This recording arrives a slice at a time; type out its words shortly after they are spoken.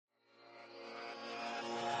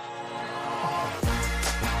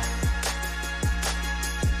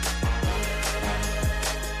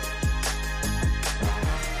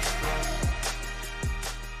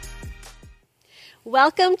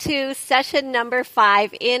Welcome to session number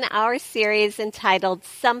 5 in our series entitled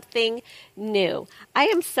Something New. I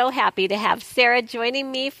am so happy to have Sarah joining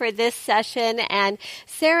me for this session, and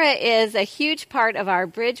Sarah is a huge part of our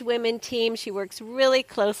Bridge Women team. She works really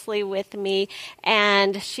closely with me,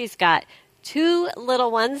 and she's got 2 little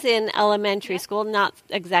ones in elementary school, not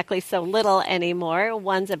exactly so little anymore.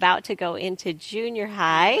 One's about to go into junior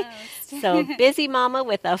high. So busy mama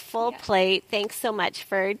with a full plate. Thanks so much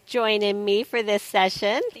for joining me for this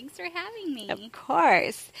session. Thanks for having me. Of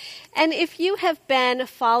course. And if you have been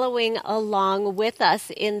following along with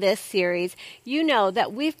us in this series, you know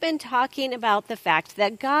that we've been talking about the fact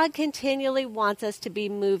that God continually wants us to be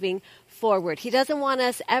moving forward. He doesn't want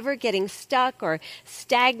us ever getting stuck or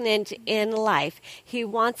stagnant in life. He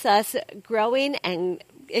wants us growing and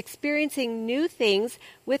experiencing new things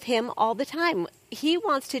with Him all the time. He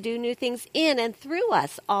wants to do new things in and through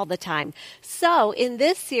us all the time. So in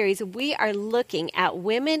this series, we are looking at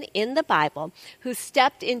women in the Bible who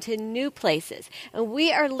stepped into new places, and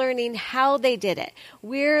we are learning how they did it.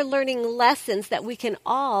 We're learning lessons that we can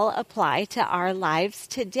all apply to our lives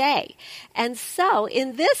today. And so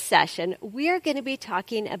in this session, we are going to be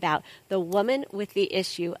talking about the woman with the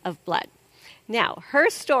issue of blood. Now, her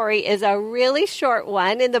story is a really short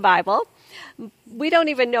one in the Bible. We don't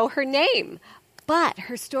even know her name. But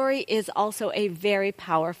her story is also a very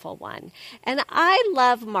powerful one. And I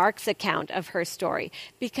love Mark's account of her story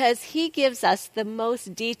because he gives us the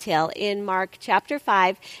most detail in Mark chapter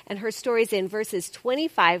 5, and her story is in verses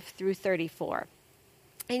 25 through 34.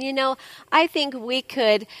 And you know, I think we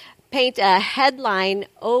could paint a headline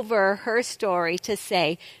over her story to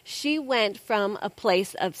say she went from a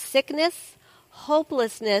place of sickness,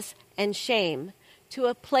 hopelessness, and shame to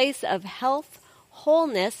a place of health,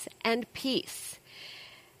 wholeness, and peace.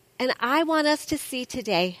 And I want us to see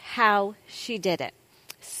today how she did it.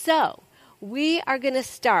 So we are going to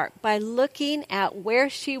start by looking at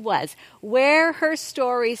where she was, where her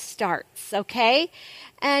story starts, okay?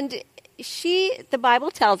 And she, the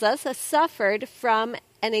Bible tells us, suffered from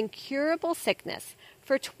an incurable sickness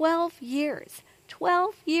for 12 years.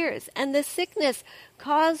 12 years. And the sickness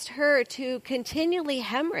caused her to continually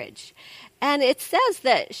hemorrhage. And it says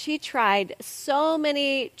that she tried so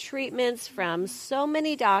many treatments from so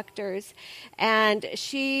many doctors, and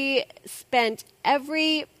she spent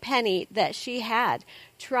every penny that she had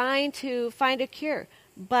trying to find a cure.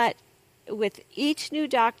 But with each new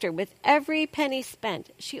doctor, with every penny spent,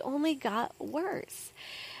 she only got worse.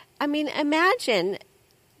 I mean, imagine,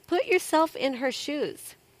 put yourself in her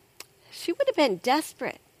shoes. She would have been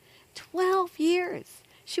desperate. 12 years.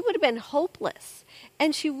 She would have been hopeless.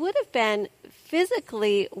 And she would have been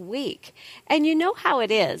physically weak. And you know how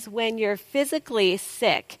it is when you're physically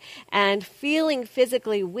sick and feeling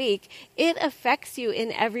physically weak, it affects you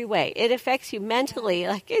in every way. It affects you mentally.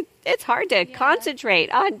 Like it's hard to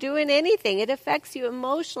concentrate on doing anything. It affects you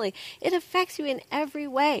emotionally. It affects you in every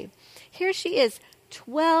way. Here she is,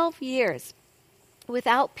 12 years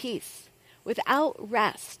without peace, without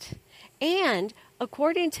rest. And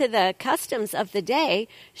according to the customs of the day,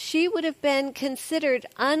 she would have been considered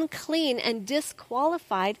unclean and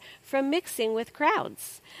disqualified from mixing with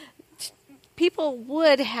crowds. People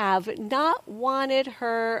would have not wanted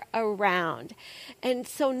her around. And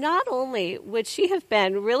so not only would she have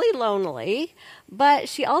been really lonely, but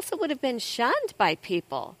she also would have been shunned by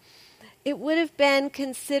people. It would have been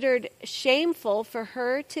considered shameful for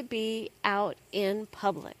her to be out in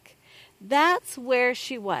public. That's where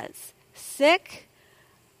she was. Sick,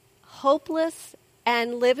 hopeless,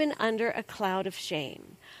 and living under a cloud of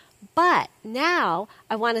shame. But now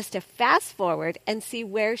I want us to fast forward and see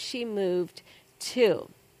where she moved to.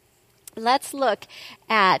 Let's look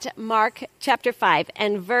at Mark chapter 5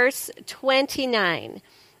 and verse 29.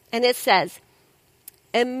 And it says,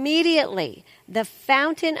 "Immediately the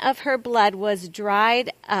fountain of her blood was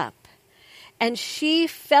dried up, and she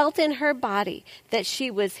felt in her body that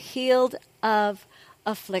she was healed of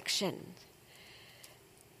affliction."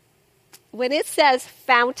 When it says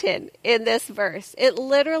fountain in this verse, it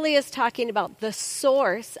literally is talking about the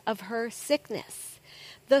source of her sickness.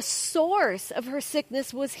 The source of her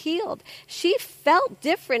sickness was healed. She felt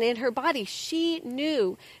different in her body. She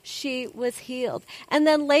knew she was healed. And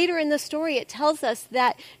then later in the story, it tells us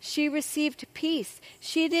that she received peace.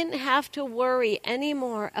 She didn't have to worry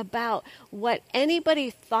anymore about what anybody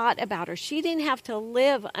thought about her. She didn't have to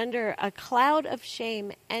live under a cloud of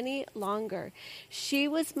shame any longer. She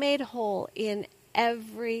was made whole in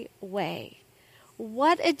every way.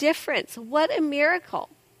 What a difference. What a miracle.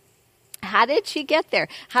 How did she get there?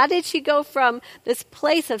 How did she go from this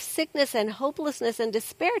place of sickness and hopelessness and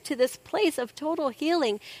despair to this place of total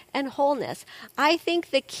healing and wholeness? I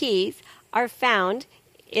think the keys are found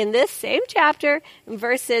in this same chapter,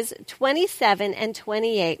 verses 27 and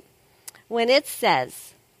 28, when it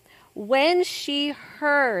says, "When she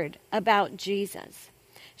heard about Jesus,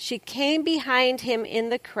 she came behind him in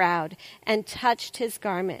the crowd and touched his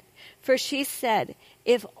garment. For she said,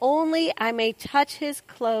 'If only I may touch his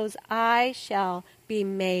clothes, I shall be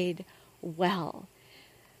made well.'"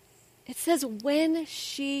 It says, when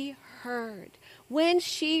she heard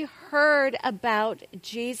about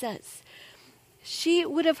Jesus. She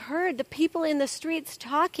would have heard the people in the streets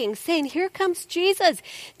talking, saying, "Here comes Jesus.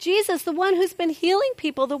 Jesus, the one who's been healing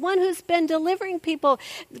people, the one who's been delivering people,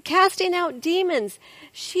 casting out demons."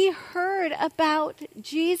 She heard about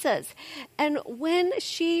Jesus. And when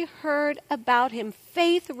she heard about him,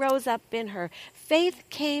 faith rose up in her. Faith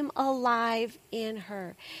came alive in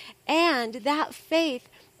her. And that faith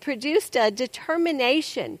produced a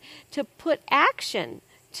determination to put action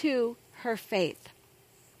to her faith.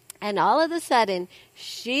 And all of a sudden,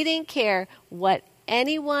 she didn't care what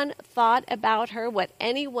anyone thought about her, what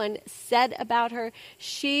anyone said about her.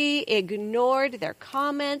 She ignored their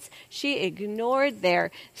comments. She ignored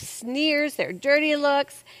their sneers, their dirty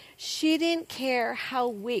looks. She didn't care how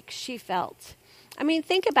weak she felt. I mean,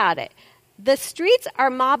 think about it. The streets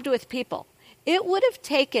are mobbed with people. It would have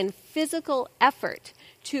taken physical effort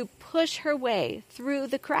to push her way through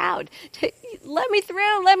the crowd. Let me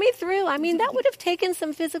through. I mean, that would have taken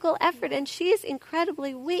some physical effort, and she is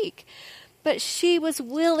incredibly weak. But she was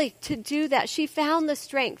willing to do that. She found the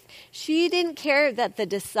strength. She didn't care that the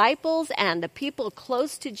disciples and the people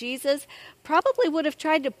close to Jesus probably would have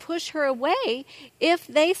tried to push her away if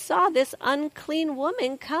they saw this unclean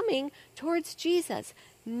woman coming towards Jesus.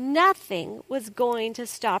 Nothing was going to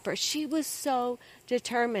stop her. She was so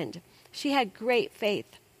determined. She had great faith.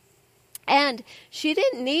 And she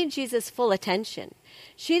didn't need Jesus' full attention.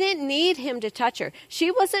 She didn't need him to touch her.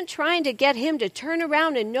 She wasn't trying to get him to turn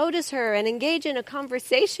around and notice her and engage in a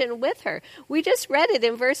conversation with her. We just read it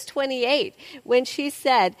in verse 28 when she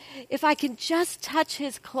said, "If I can just touch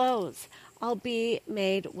his clothes, I'll be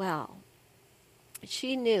made well."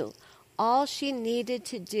 She knew all she needed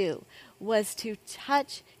to do was to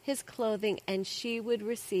touch his clothing, and she would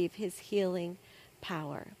receive his healing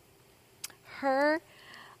power. Her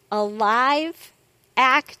alive,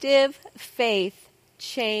 active faith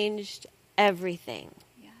changed everything.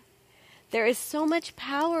 Yeah. There is so much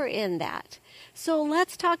power in that. So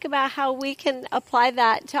let's talk about how we can apply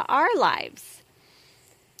that to our lives.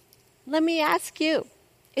 Let me ask you,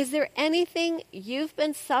 is there anything you've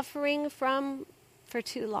been suffering from for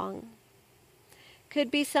too long?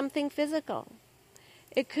 Could be something physical.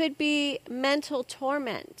 It could be mental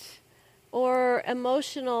torment or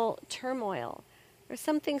emotional turmoil or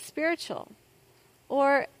something spiritual.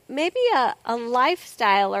 Or maybe a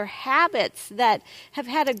lifestyle or habits that have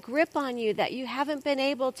had a grip on you that you haven't been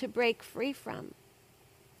able to break free from.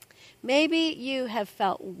 Maybe you have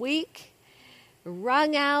felt weak,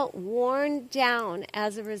 wrung out, worn down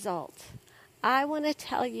as a result. I want to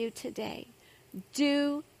tell you today,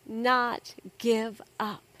 do not give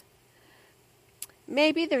up.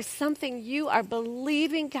 Maybe there's something you are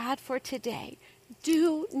believing God for today.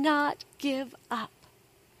 Do not give up.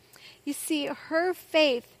 You see, her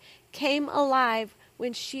faith came alive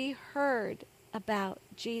when she heard about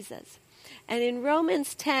Jesus. And in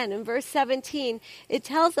Romans 10 and verse 17, it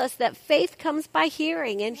tells us that faith comes by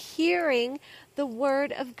hearing, and hearing the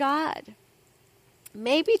word of God.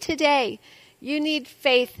 Maybe today you need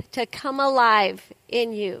faith to come alive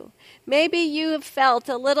in you. Maybe you have felt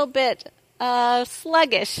a little bit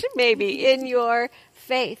sluggish, maybe, in your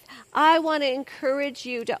faith. I want to encourage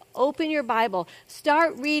you to open your Bible.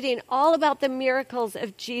 Start reading all about the miracles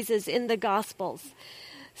of Jesus in the Gospels.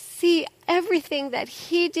 See everything that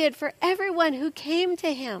he did for everyone who came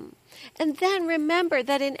to him. And then remember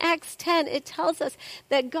that in Acts 10, it tells us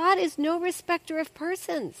that God is no respecter of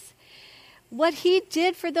persons. What he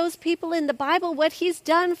did for those people in the Bible, what he's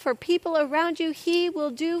done for people around you, he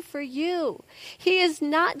will do for you. He is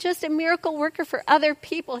not just a miracle worker for other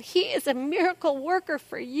people. He is a miracle worker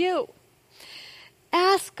for you.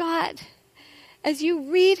 Ask God, as you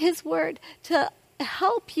read his word, to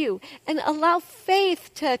help you and allow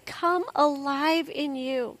faith to come alive in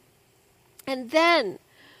you. And then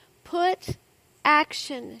put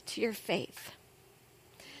action to your faith.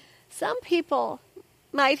 Some people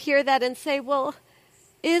might hear that and say, well,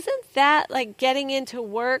 isn't that like getting into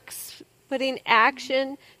works putting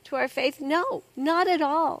action to our faith? No, not at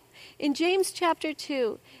all. In James chapter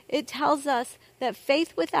 2, it tells us that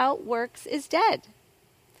faith without works is dead.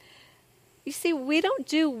 You see, we don't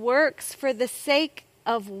do works for the sake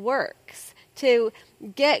of works to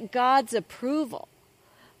get God's approval.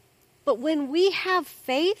 But when we have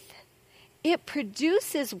faith, it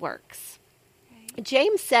produces works. Right.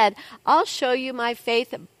 James said, I'll show you my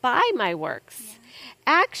faith by my works. Yeah.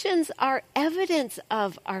 Actions are evidence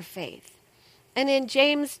of our faith. And in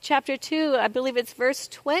James chapter 2, I believe it's verse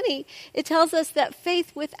 20, it tells us that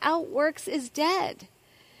faith without works is dead.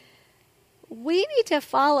 We need to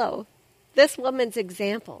follow this woman's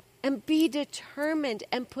example and be determined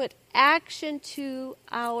and put action to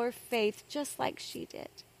our faith just like she did.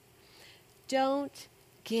 Don't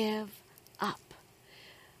give up.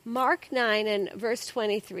 Mark 9 and verse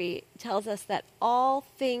 23 tells us that all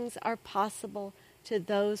things are possible to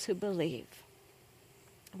those who believe.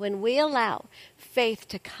 When we allow faith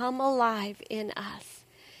to come alive in us,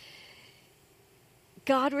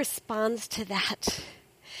 God responds to that.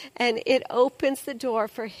 And it opens the door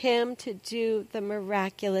for him to do the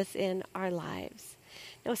miraculous in our lives.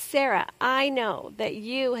 Now, Sarah, I know that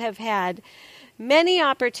you have had many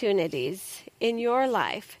opportunities in your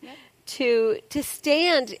life to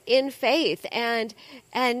stand in faith, and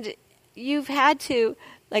you've had to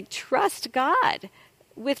trust God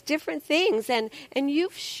with different things, and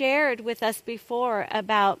you've shared with us before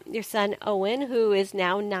about your son Owen, who is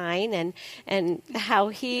now 9, and how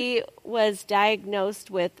he was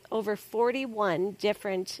diagnosed with over 41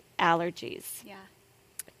 different allergies. Yeah.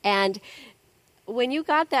 And when you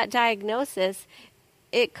got that diagnosis,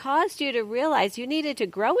 it caused you to realize you needed to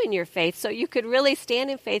grow in your faith so you could really stand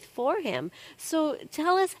in faith for him. So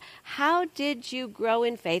tell us, how did you grow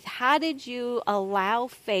in faith? How did you allow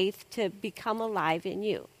faith to become alive in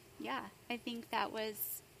you? Yeah, I think that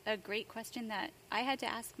was a great question that I had to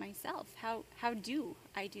ask myself. How do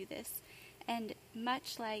I do this? And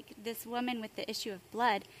much like this woman with the issue of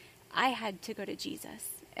blood, I had to go to Jesus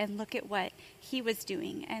and look at what he was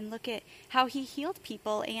doing and look at how he healed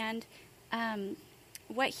people and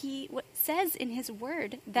what says in his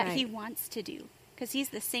word that he wants to do, because he's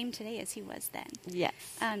the same today as he was then. Yes.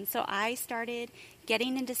 So I started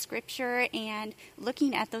getting into scripture and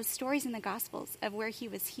looking at those stories in the Gospels of where he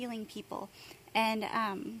was healing people. And,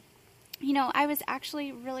 I was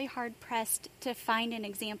actually really hard-pressed to find an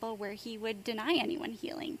example where he would deny anyone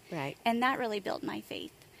healing. Right. And that really built my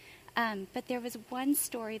faith. But there was one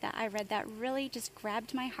story that I read that really just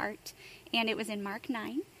grabbed my heart, and it was in Mark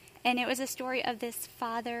 9. And it was a story of this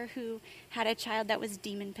father who had a child that was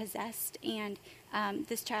demon-possessed, and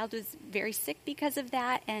this child was very sick because of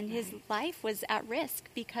that, and his life was at risk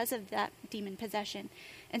because of that demon possession.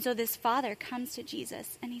 And so this father comes to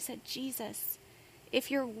Jesus, and he said, Jesus,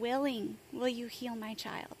 if you're willing, will you heal my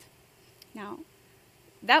child? Now,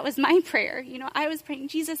 that was my prayer. I was praying,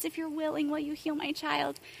 Jesus, if you're willing, will you heal my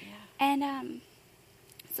child? Yeah. And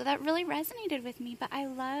so that really resonated with me, but I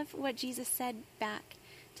love what Jesus said back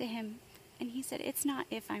to him, and he said, it's not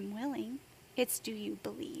if I'm willing, it's do you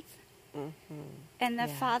believe? Mm-hmm. And the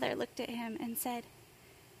father looked at him and said,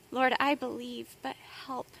 Lord, I believe, but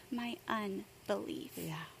help my unbelief.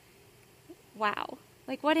 Yeah. Wow.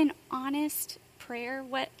 What an honest prayer,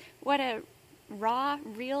 what a raw,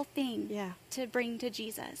 real thing to bring to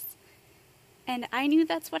Jesus. And I knew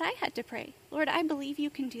that's what I had to pray. Lord, I believe you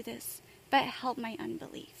can do this, but help my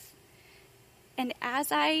unbelief. And as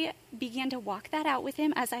I began to walk that out with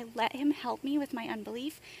him, as I let him help me with my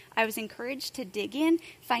unbelief, I was encouraged to dig in,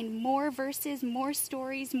 find more verses, more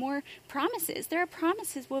stories, more promises. There are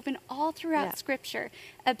promises woven all throughout Scripture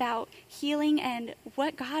about healing and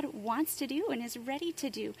what God wants to do and is ready to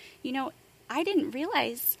do. I didn't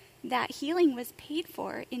realize that healing was paid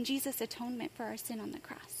for in Jesus' atonement for our sin on the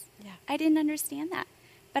cross. Yeah. I didn't understand that.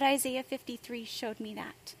 But Isaiah 53 showed me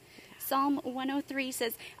that. Psalm 103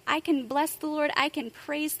 says, I can bless the Lord, I can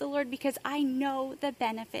praise the Lord because I know the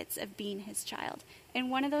benefits of being his child.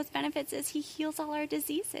 And one of those benefits is he heals all our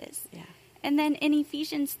diseases. Yeah. And then in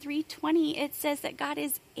Ephesians 3:20, it says that God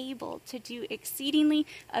is able to do exceedingly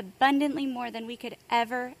abundantly more than we could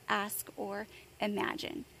ever ask or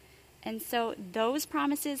imagine. And so those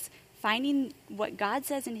promises, finding what God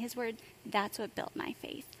says in his word, that's what built my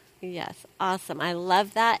faith. Yes, awesome. I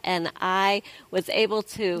love that. And I was able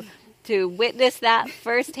to witness that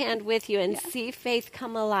firsthand with you and see faith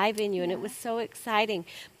come alive in you. And it was so exciting.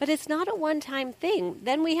 But it's not a one-time thing.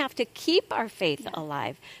 Then we have to keep our faith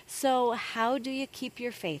alive. So how do you keep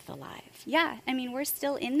your faith alive? Yeah, we're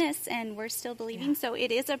still in this and we're still believing. So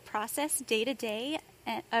it is a process day to day.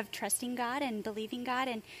 of trusting God and believing God.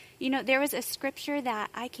 And, there was a scripture that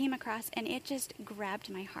I came across, and it just grabbed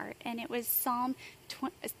my heart. And it was Psalm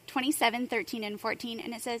 27, 13, and 14.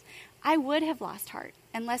 And it says, I would have lost heart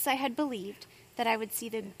unless I had believed that I would see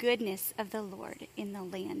the goodness of the Lord in the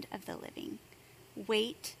land of the living.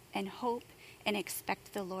 Wait and hope and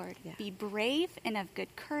expect the Lord. Yeah. Be brave and of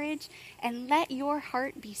good courage, and let your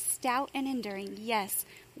heart be stout and enduring. Yes,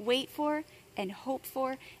 wait for and hope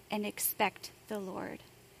for and expect the Lord.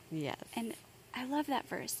 Yes. And I love that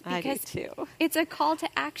verse because I do too. It's a call to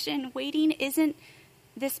action. Waiting isn't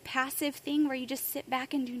this passive thing where you just sit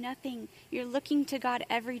back and do nothing. You're looking to God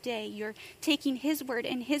every day. You're taking his word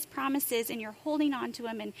and his promises, and you're holding on to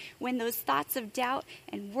him. And when those thoughts of doubt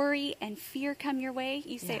and worry and fear come your way,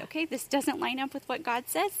 you say, okay, this doesn't line up with what God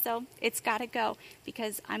says, so it's got to go,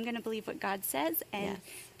 because I'm going to believe what God says. And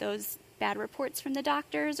those bad reports from the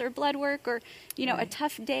doctors or blood work or, a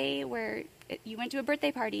tough day where you went to a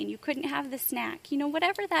birthday party and you couldn't have the snack,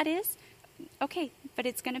 whatever that is, okay, but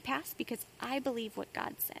it's going to pass because I believe what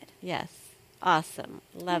God said. Yes. Awesome.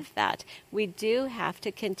 Love that. We do have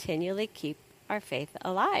to continually keep our faith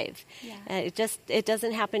alive. Yeah. It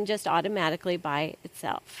doesn't happen just automatically by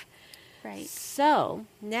itself. Right. So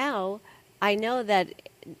now I know that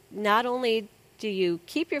not only do you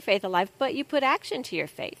keep your faith alive, but you put action to your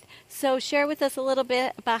faith. So share with us a little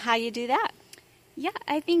bit about how you do that. Yeah,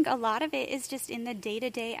 I think a lot of it is just in the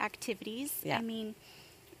day-to-day activities. Yeah. I mean,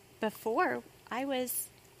 before I was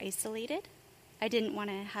isolated. I didn't want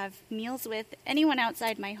to have meals with anyone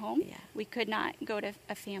outside my home. Yeah. We could not go to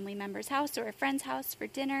a family member's house or a friend's house for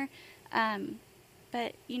dinner.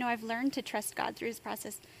 But, I've learned to trust God through his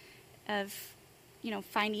process of,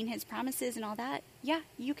 finding his promises and all that. Yeah,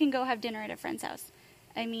 you can go have dinner at a friend's house.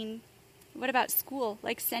 I mean, what about school?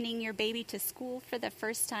 Like sending your baby to school for the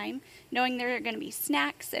first time, knowing there are going to be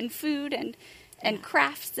snacks and food and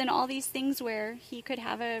crafts and all these things where he could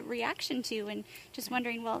have a reaction to, and just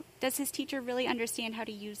wondering, well, does his teacher really understand how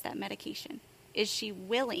to use that medication? Is she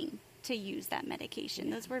willing to use that medication?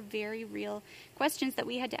 Yeah. Those were very real questions that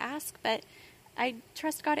we had to ask, but I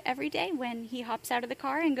trust God every day when he hops out of the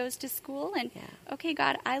car and goes to school, and okay,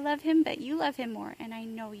 God, I love him, but you love him more, and I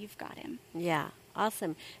know you've got him. Yeah,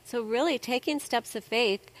 awesome. So really taking steps of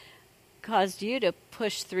faith caused you to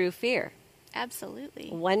push through fear. Absolutely.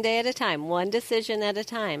 One day at a time, one decision at a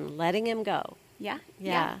time, letting him go. Yeah.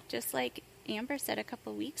 Just like Amber said a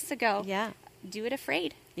couple weeks ago. Yeah. Do it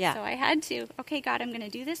afraid. Yeah. So I had to. Okay, God, I'm going to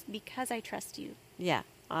do this because I trust you. Yeah.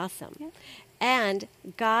 Awesome. Yeah. And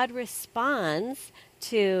God responds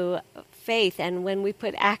to faith, and when we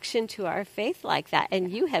put action to our faith like that,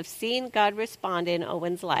 and you have seen God respond in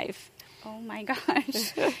Owen's life. Oh my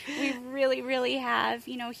gosh. We really, really have.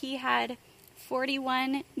 He had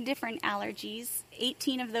 41 different allergies.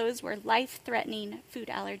 18 of those were life-threatening food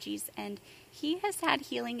allergies, and he has had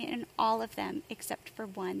healing in all of them except for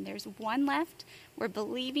one. There's one left. We're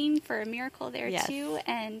believing for a miracle there too,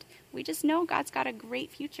 and we just know God's got a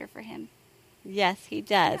great future for him. Yes, he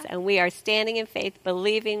does. Yeah. And we are standing in faith,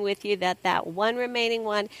 believing with you that one remaining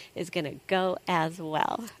one is going to go as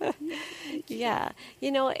well. Yeah.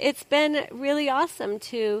 It's been really awesome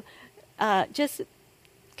to just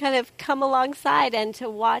kind of come alongside and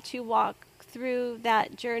to watch you walk through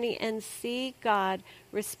that journey and see God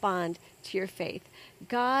respond to your faith.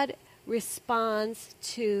 God responds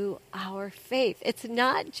to our faith. It's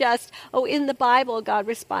not just, in the Bible, God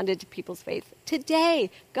responded to people's faith. Today,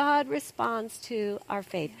 God responds to our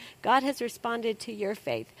faith. God has responded to your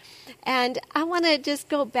faith. And I want to just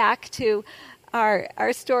go back to our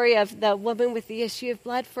story of the woman with the issue of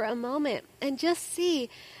blood for a moment and just see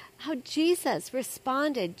how Jesus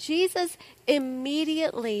responded. Jesus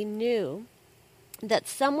immediately knew that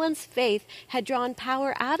someone's faith had drawn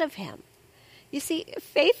power out of him. You see,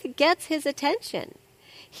 faith gets his attention.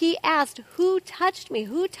 He asked, "Who touched me?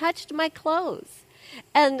 Who touched my clothes?"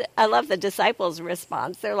 And I love the disciples'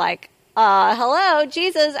 response. They're like, hello,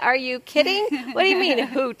 Jesus, are you kidding? What do you mean,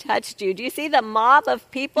 who touched you? Do you see the mob of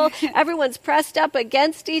people? Everyone's pressed up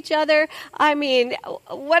against each other. I mean,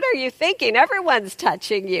 what are you thinking? Everyone's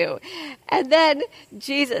touching you. And then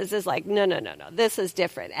Jesus is like, no, this is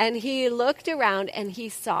different. And he looked around and he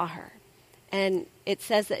saw her. And it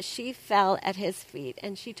says that she fell at his feet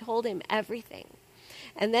and she told him everything.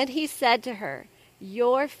 And then he said to her,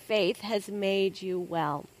 "Your faith has made you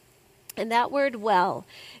well." And that word well,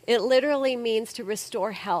 it literally means to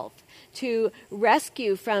restore health, to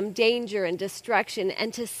rescue from danger and destruction,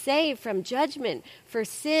 and to save from judgment for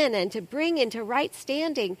sin, and to bring into right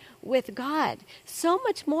standing with God. So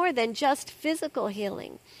much more than just physical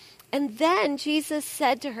healing. And then Jesus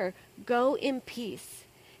said to her, "Go in peace."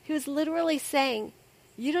 He was literally saying,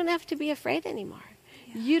 You don't have to be afraid anymore.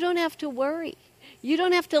 Yeah. You don't have to worry. You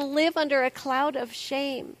don't have to live under a cloud of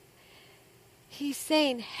shame. He's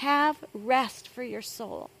saying, have rest for your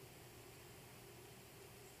soul.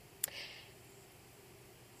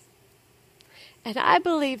 And I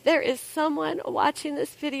believe there is someone watching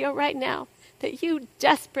this video right now that you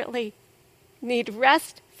desperately need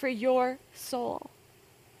rest for your soul.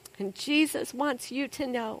 And Jesus wants you to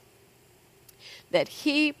know that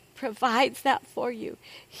he provides that for you.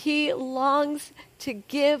 He longs to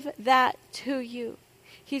give that to you.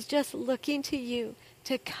 He's just looking to you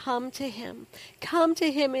to come to him. Come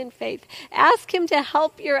to him in faith. Ask him to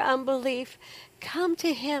help your unbelief. Come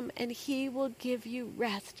to him and he will give you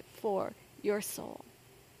rest for your soul.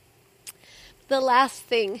 The last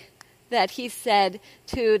thing that he said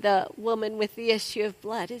to the woman with the issue of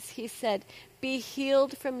blood is he said, be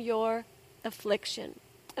healed from your affliction.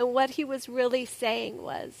 And what he was really saying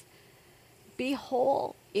was, be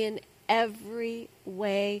whole in every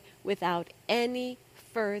way without any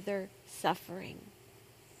further suffering.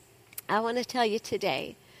 I want to tell you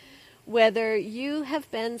today, whether you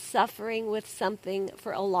have been suffering with something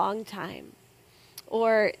for a long time,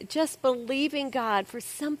 or just believing God for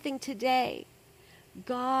something today,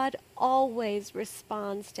 God always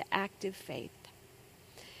responds to active faith.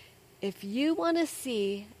 If you want to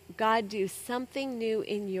see God do something new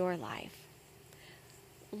in your life,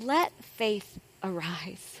 let faith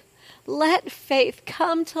arise. Let faith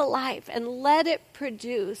come to life and let it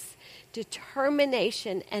produce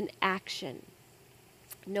determination and action.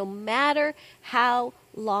 No matter how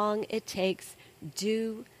long it takes,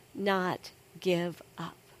 do not give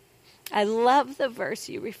up. I love the verse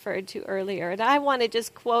you referred to earlier, and I want to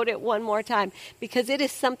just quote it one more time because it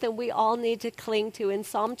is something we all need to cling to. In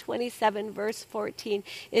Psalm 27, verse 14,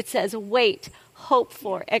 it says, wait, hope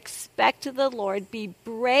for, expect the Lord, be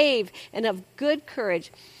brave and of good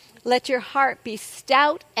courage. Let your heart be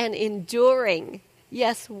stout and enduring.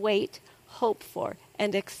 Yes, wait, hope for,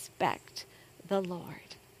 and expect the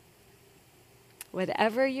Lord.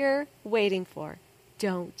 Whatever you're waiting for,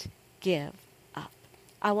 don't give up.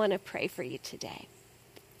 I want to pray for you today.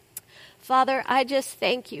 Father, I just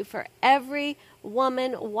thank you for every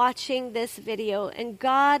woman watching this video. And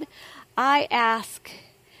God, I ask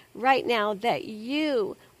right now that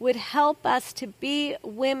you would help us to be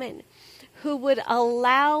women who would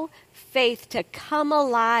allow faith to come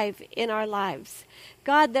alive in our lives.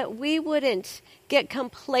 God, that we wouldn't get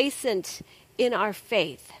complacent in our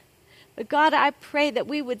faith. But God, I pray that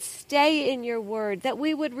we would stay in your word, that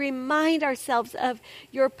we would remind ourselves of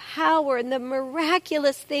your power and the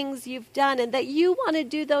miraculous things you've done, and that you want to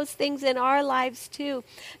do those things in our lives too.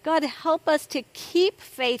 God, help us to keep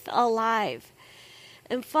faith alive.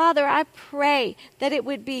 And Father, I pray that it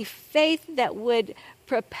would be faith that would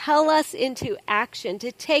propel us into action,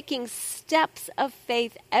 to taking steps of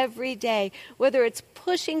faith every day, whether it's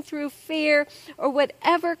pushing through fear or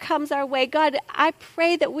whatever comes our way. God, I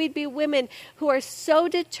pray that we'd be women who are so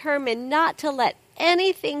determined not to let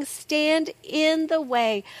anything stand in the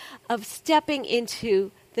way of stepping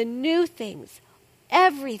into the new things,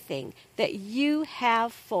 everything that you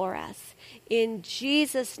have for us. In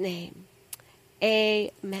Jesus' name,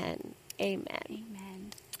 amen. Amen. Amen.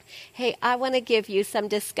 Hey, I want to give you some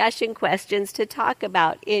discussion questions to talk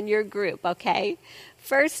about in your group, okay?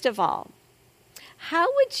 First of all, how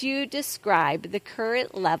would you describe the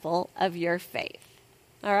current level of your faith?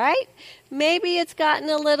 All right? Maybe it's gotten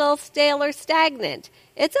a little stale or stagnant.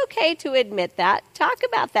 It's okay to admit that. Talk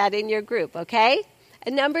about that in your group, okay?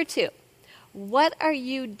 And number 2, what are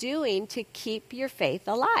you doing to keep your faith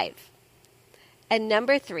alive? And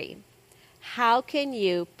number 3, how can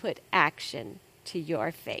you put action to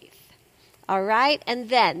your faith? All right? And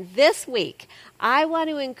then this week, I want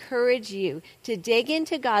to encourage you to dig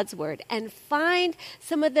into God's word and find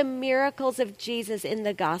some of the miracles of Jesus in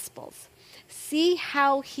the Gospels. See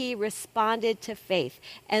how he responded to faith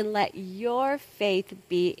and let your faith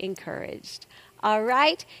be encouraged. All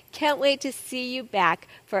right? Can't wait to see you back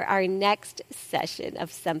for our next session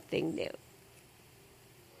of Something New.